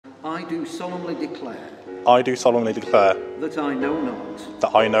I do solemnly declare I do solemnly declare that I know not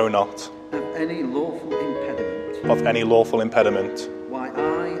that I know not of any lawful impediment of any lawful impediment why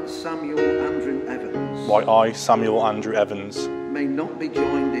I, Samuel Andrew Evans, may not be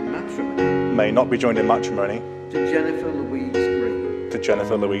joined in matrimony to Jennifer Louise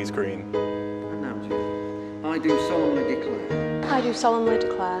Green. And now, Jenni, I do solemnly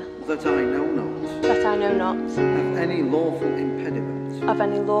declare that I know not of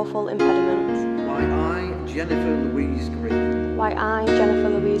any lawful impediment why I, Jennifer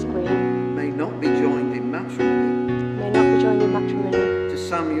Louise Green, may not be joined in matrimony to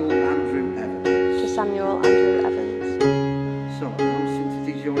Samuel Andrew Evans. So now, since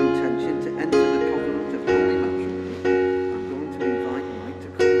it is your intention to enter the covenant of holy matrimony, I'm going to invite Mike to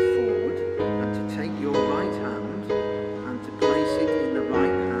come forward and to take your right hand and to place it in the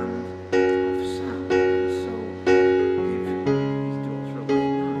right hand of Sam. So give his daughter a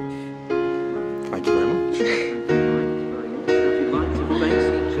wave, Mike. Thank you very much. Thank you, Mike, very much. Now, if you'd like to face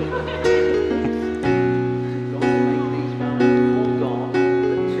each other, you've got to make these vows before God,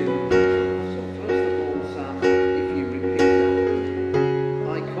 the two. So first of all, Sam, if you repeat after me,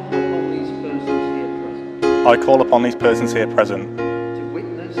 I call upon these persons here present I call upon these persons here present to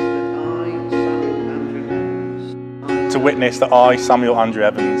witness that I, Samuel Andrew Evans, to witness that I, Samuel Andrew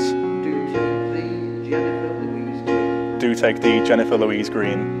Evans, do take thee, Jennifer Louise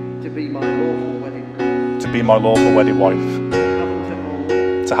Green, to be my lawful wedded wife,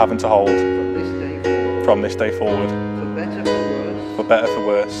 to have and to hold from this day forward, for better, for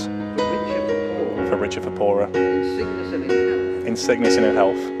worse, for richer, for poorer, in sickness and in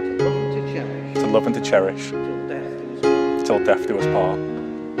health, to love and to cherish, till death do us part.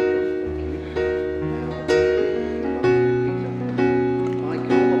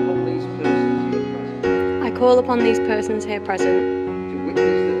 I call upon these persons here present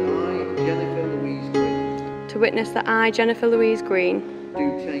to witness that I, Jennifer Louise Green, do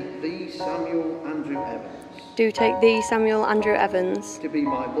take thee, Samuel Andrew Evans, to be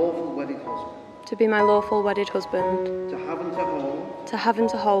my lawful wedded husband, to have and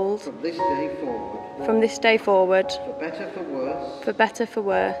to hold from this day forward, for better, for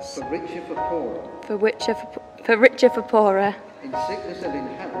worse, for richer, for poorer, in sickness and in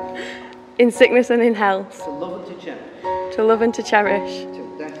health, in sickness and in health, to love and to cherish,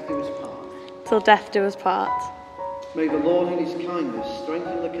 till death do us part. May the Lord in his kindness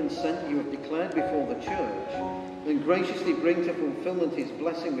strengthen the consent you have declared before the church and graciously bring to fulfillment his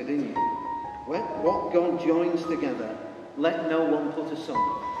blessing within you. What God joins together, let no one put asunder.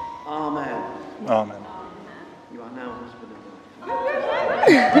 Amen. Amen. You are now husband and wife.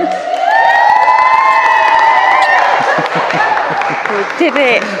 We did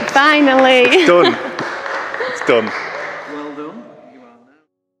it, finally. It's done. It's done. Well done. You are now.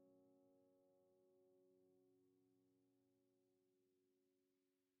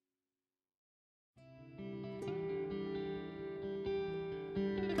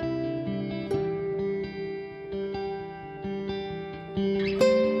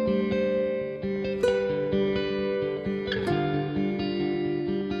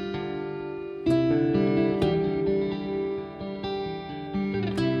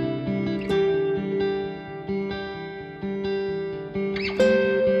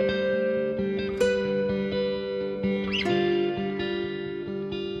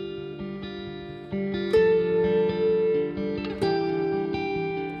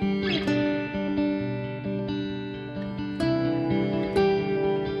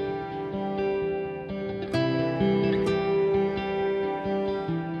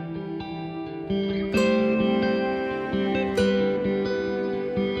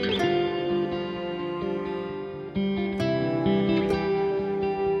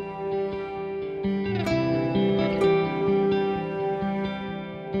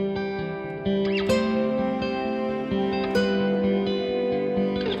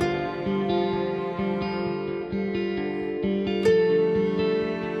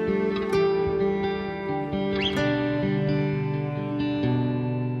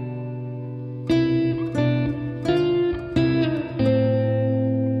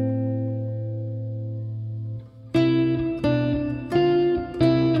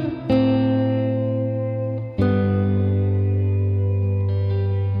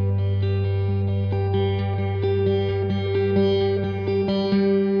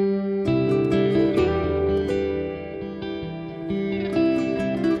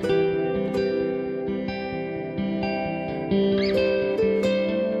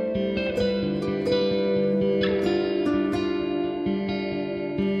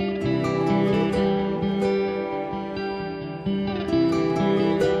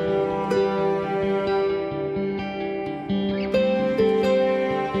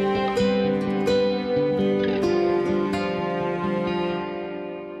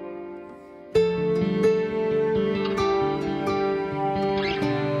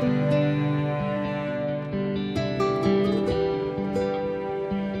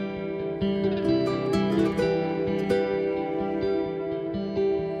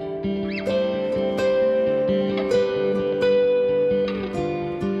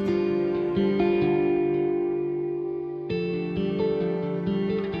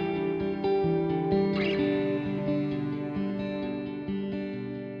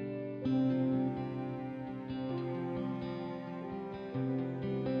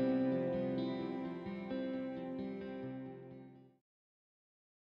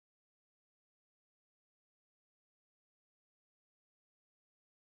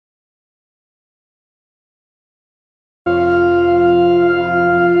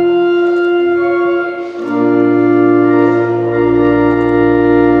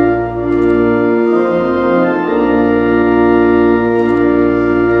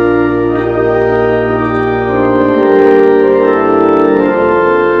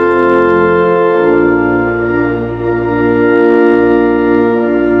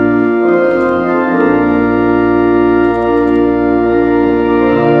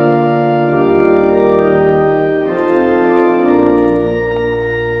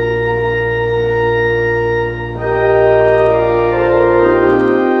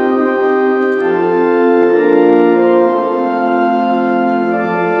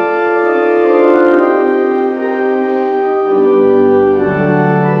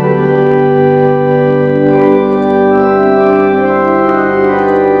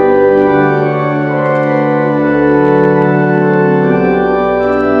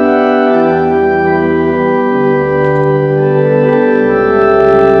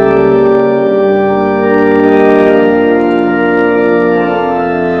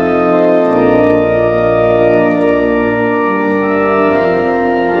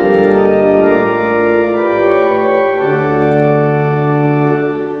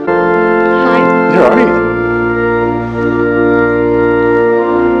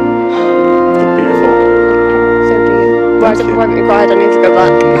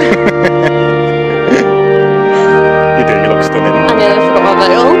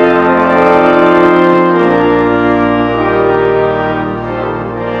 avail.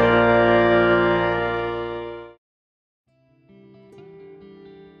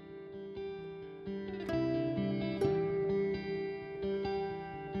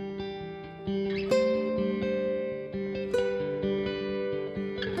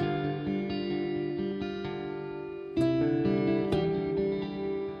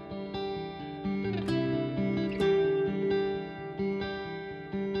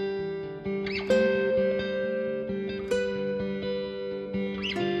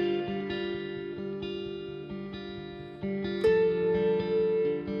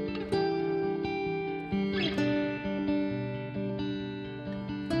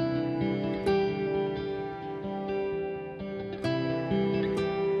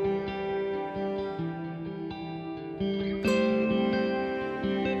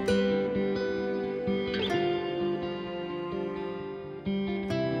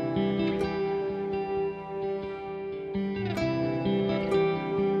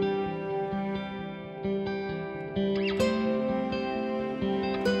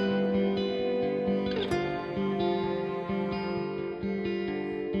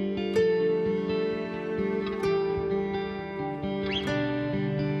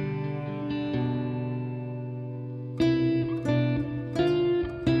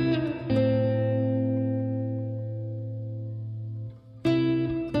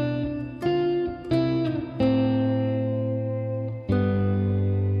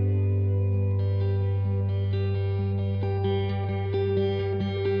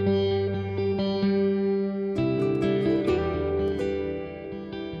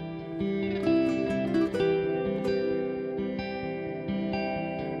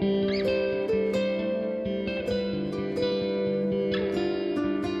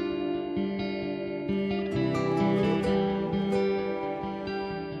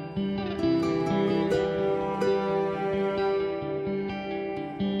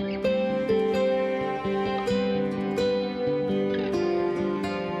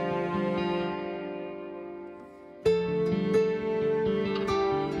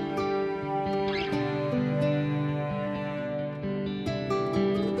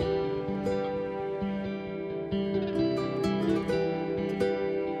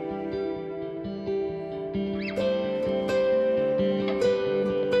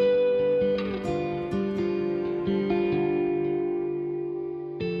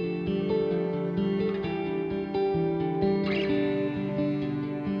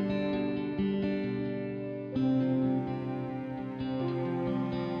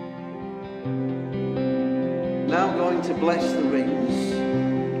 Now going to bless the rings.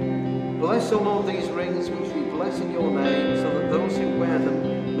 Bless all of these rings which we bless in your name, so that those who wear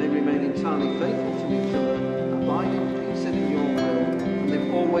them may remain entirely faithful to each other, abide in peace and in your will, and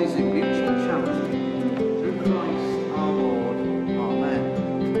live always in mutual charity. Through Christ our Lord. Amen.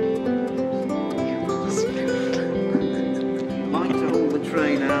 I'd like to hold the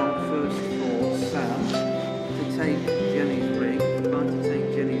tray now first for Sam to take Jenny's ring. I'd like to take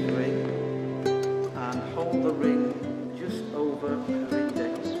Jenny's ring and hold the ring just over her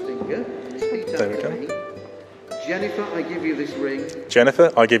index finger. There we go. Jennifer, I give you this ring.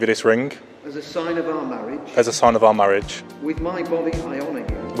 Jennifer, I give you this ring. As a sign of our marriage. As a sign of our marriage. With my body, I honour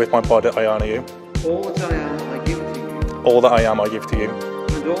you. With my body, I honour you. All that I am, I give to you. All that I am, I give to you.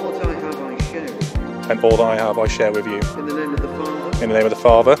 And all that I have, I share with you. And all that I have, I share with you. In the name of the Father. In the name of the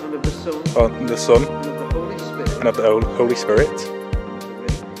Father. And of the Son. And the Son. And of the Holy Spirit. And of the Holy Spirit.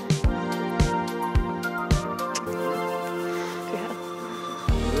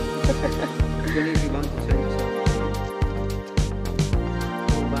 Jenny, if you'd like to take some.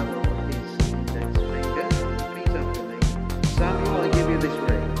 Hold that over his index finger. Repeat after me. Samuel, I give you this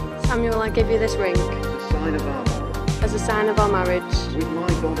ring. Samuel, I give you this ring. As a sign of our marriage. As a sign of our marriage. With my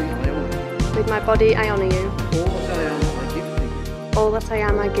body, I honour you. With my body, I honour you. All that I am, I give to you. All that I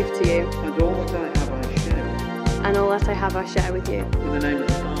am, I give to you. And all that I have, I share with you. And all that I have, I share with you. In the name of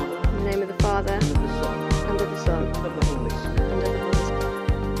the Father. In the name of the Father. And of the Son. And of the Son. And of the Holy Spirit. And of the Holy Spirit.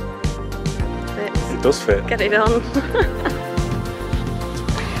 It does fit. Get it on.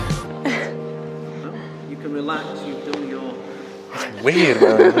 No, you can relax, you've done your... Weird,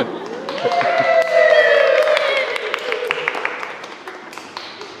 man.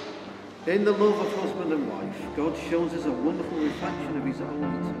 In the love of husband and wife, God shows us a wonderful reflection of his own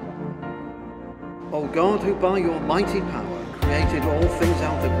eternal. O God, who by your mighty power created all things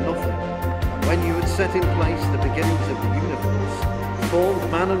out of nothing, and when you had set in place the beginnings of the universe,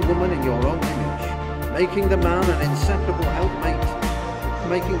 formed man and woman in your own image, making the man an inseparable helpmate,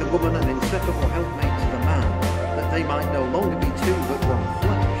 making the woman an inseparable helpmate to the man, that they might no longer be two but one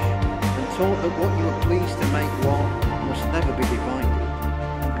flesh, and taught that what you are pleased to make one must never be divided.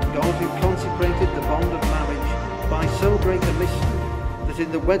 God, who consecrated the bond of marriage by so great a mystery, that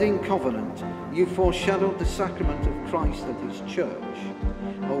in the wedding covenant you foreshadowed the sacrament of Christ and his church.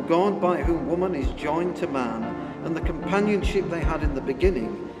 O God, by whom woman is joined to man, and the companionship they had in the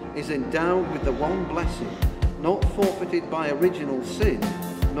beginning is endowed with the one blessing, not forfeited by original sin,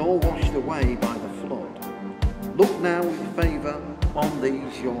 nor washed away by the flood. Look now with favour on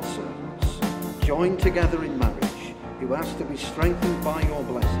these your servants, joined together in marriage, who ask to be strengthened by your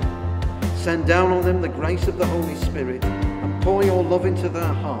blessing. Send down on them the grace of the Holy Spirit, and pour your love into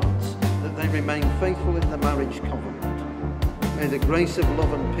their hearts, that they remain faithful in the marriage covenant. May the grace of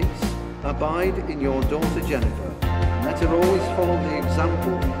love and peace abide in your daughter Jennifer. Let her always follow the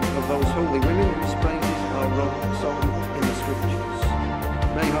example of those holy women whose praises are sung in the Scriptures.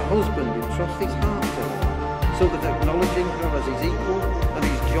 May her husband entrust his heart to her, so that acknowledging her as his equal and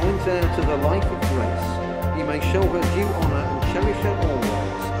his joint heir to the life of grace, he may show her due honour and cherish her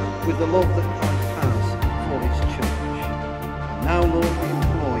always with the love that Christ has for his church. Now, Lord, we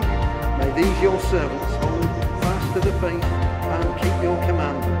implore you, may these your servants hold fast to the faith and keep your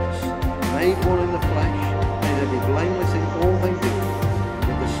commandments, made one in the flesh. May they be blameless in all they do.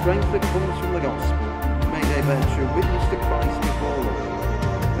 With the strength that comes from the gospel, may they bear true witness to Christ before all.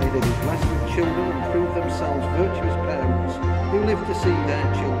 May they be blessed with children and prove themselves virtuous parents who live to see their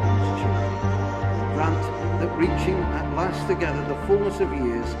children's children. Grant that reaching at last together the fullness of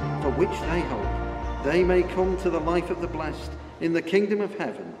years for which they hope, they may come to the life of the blessed in the kingdom of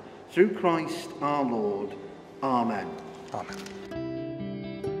heaven, through Christ our Lord. Amen. Amen.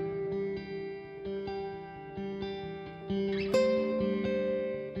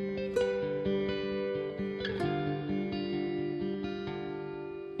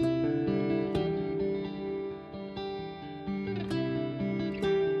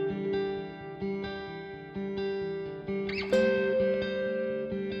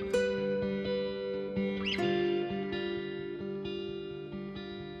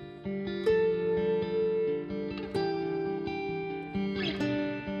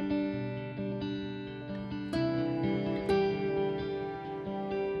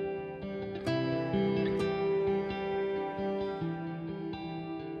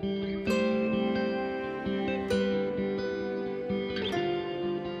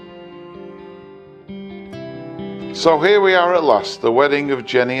 So here we are at last, the wedding of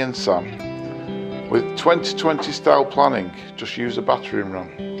Jenny and Sam. With 2020 style planning, just use a battering ram.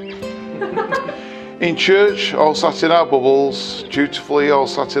 In church, all sat in our bubbles, dutifully all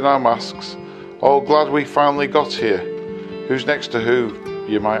sat in our masks, all glad we finally got here. Who's next to who,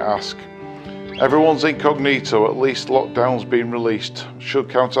 you might ask. Everyone's incognito, at least lockdown's been released. Should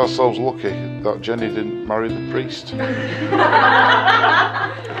count ourselves lucky that Jenny didn't marry the priest.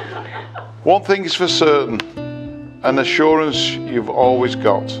 One thing is for certain, an assurance you've always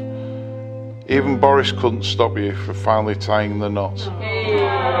got. Even Boris couldn't stop you from finally tying the knot.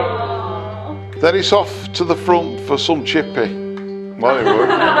 Then it's off to the front for some chippy. Well, it would.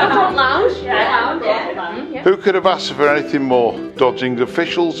 Front lounge. Yeah. Who could have asked for anything more? Dodging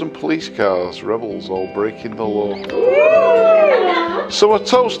officials and police cars, rebels all breaking the law. So a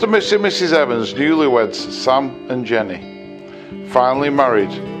toast to Mr. and Mrs. Evans, newlyweds Sam and Jenny. Finally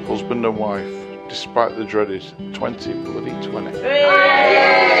married, husband and wife, despite the dreaded 2020.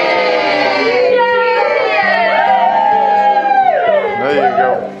 There you go.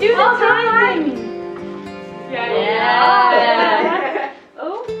 Do the timing. Yeah.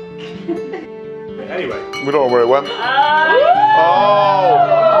 Oh. Anyway. We don't know where it went. Got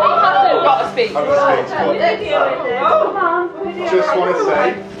a speech. Just want to say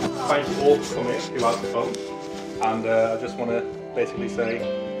thank you all for coming, who has the phone. And I just want to basically say,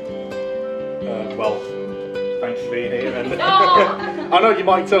 well, thanks for being here. And I know you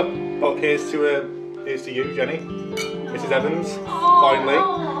might have, but here's to you, Jenny, Mrs. Evans, finally.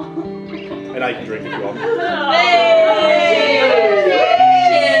 And I can drink if you want.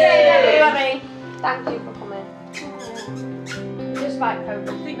 Thank you for coming. Just like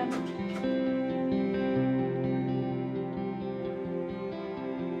COVID.